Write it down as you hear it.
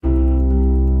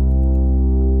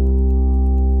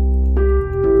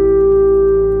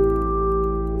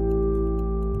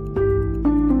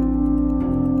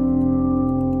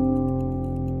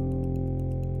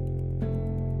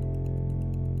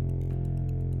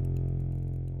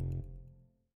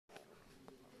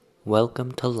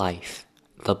Welcome to Life,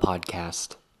 the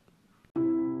podcast.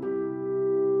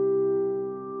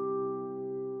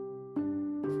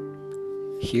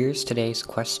 Here's today's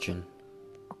question.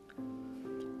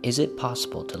 Is it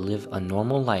possible to live a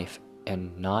normal life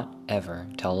and not ever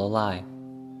tell a lie?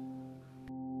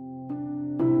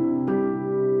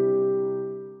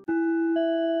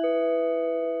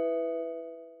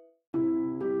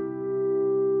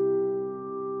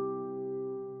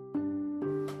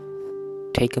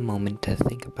 Take a moment to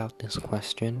think about this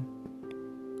question.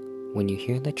 When you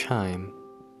hear the chime,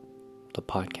 the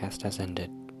podcast has ended.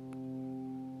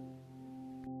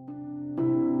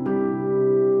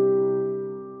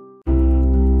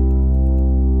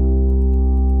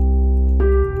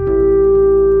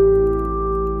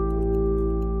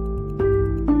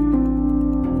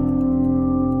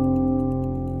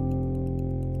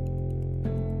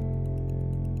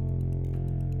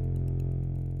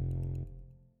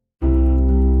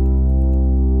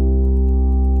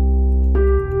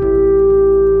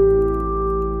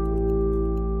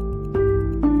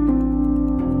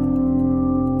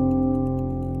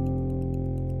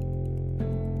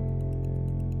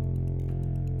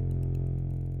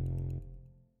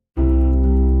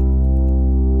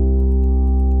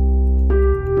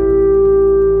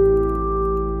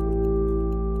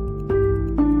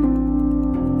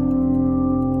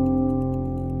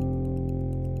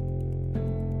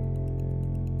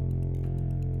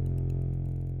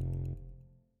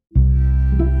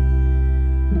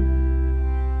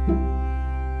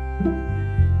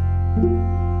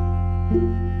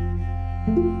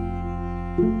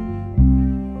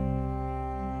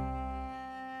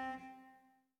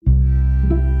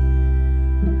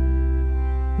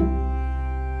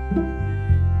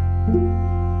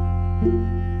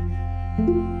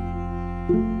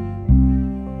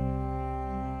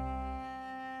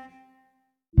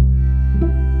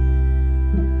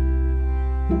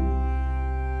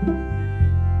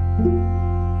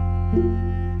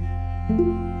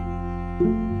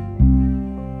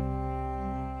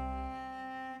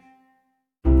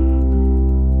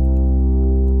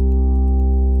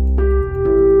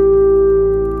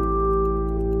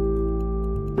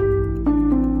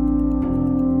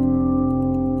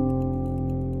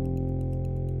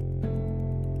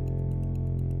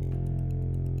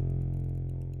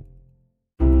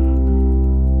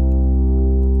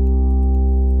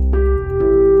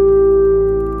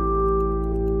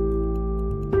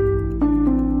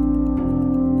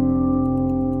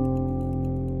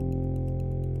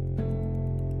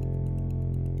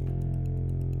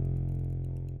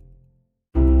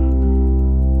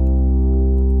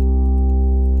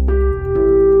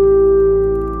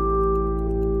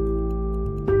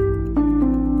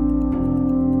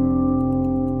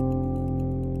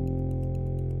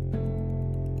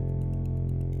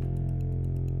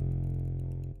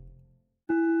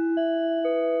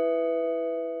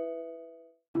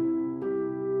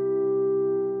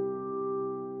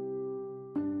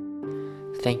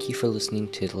 Thank you for listening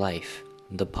to Life,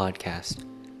 the podcast.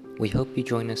 We hope you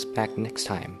join us back next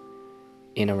time,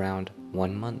 in around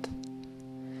 1 month.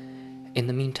 In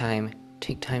the meantime,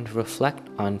 take time to reflect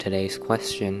on today's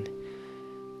question.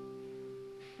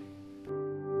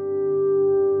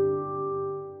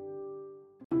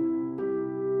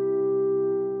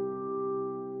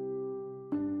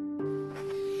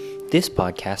 This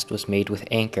podcast was made with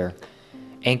Anchor.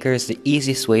 Anchor is the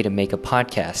easiest way to make a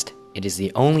podcast. It is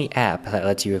the only app that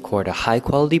lets you record a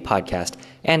high-quality podcast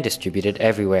and distribute it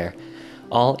everywhere,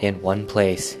 all in one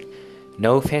place.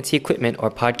 No fancy equipment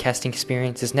or podcasting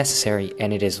experience is necessary,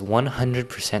 and it is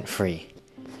 100% free.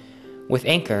 With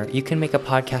Anchor, you can make a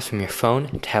podcast from your phone,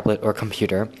 tablet, or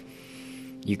computer.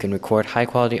 You can record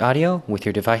high-quality audio with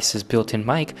your device's built-in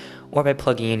mic or by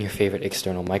plugging in your favorite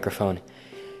external microphone.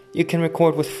 You can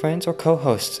record with friends or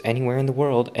co-hosts anywhere in the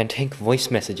world and take voice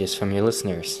messages from your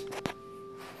listeners.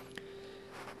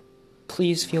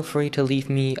 Please feel free to leave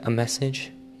me a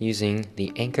message using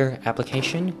the Anchor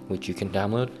application, which you can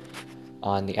download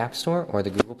on the App Store or the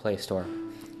Google Play Store.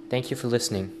 Thank you for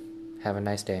listening. Have a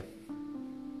nice day.